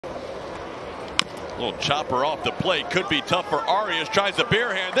Little chopper off the plate. Could be tough for Arias. Tries a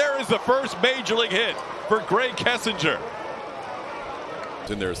bare hand. There is the first major league hit for Grae Kessinger.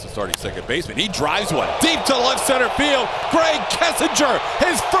 In there is the starting second baseman. He drives one deep to left center field. Grae Kessinger,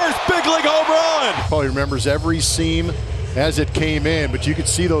 his first big league home run. Probably remembers every seam as it came in, but you could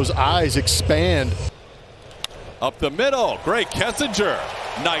see those eyes expand. Up the middle, Grae Kessinger.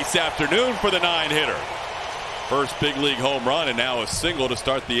 Nice afternoon for the 9-hitter. First big league home run, and now a single to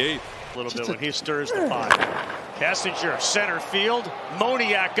start the 8th. A little bit when he stirs the pot. Kessinger, center field.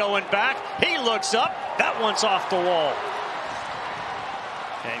 Moniak going back. He looks up. That one's off the wall.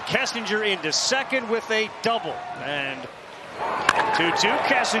 And Kessinger into second with a double. And 2-2.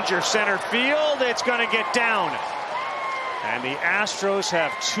 Kessinger, center field. It's going to get down. And the Astros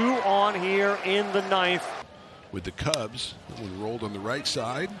have 2 on here in the 9th. With the Cubs, one rolled on the right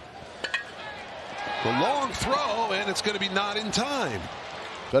side. The long throw, and it's going to be not in time.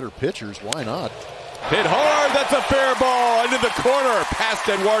 Better pitchers, why not? Hit hard, that's a fair ball into the corner past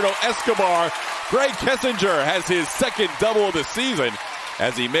Eduardo Escobar. Grae Kessinger has his second double of the season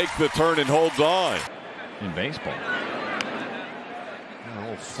as he makes the turn and holds on. In baseball. A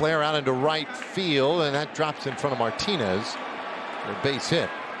little flare out into right field, and that drops in front of Martinez. A base hit.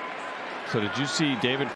 So did you see David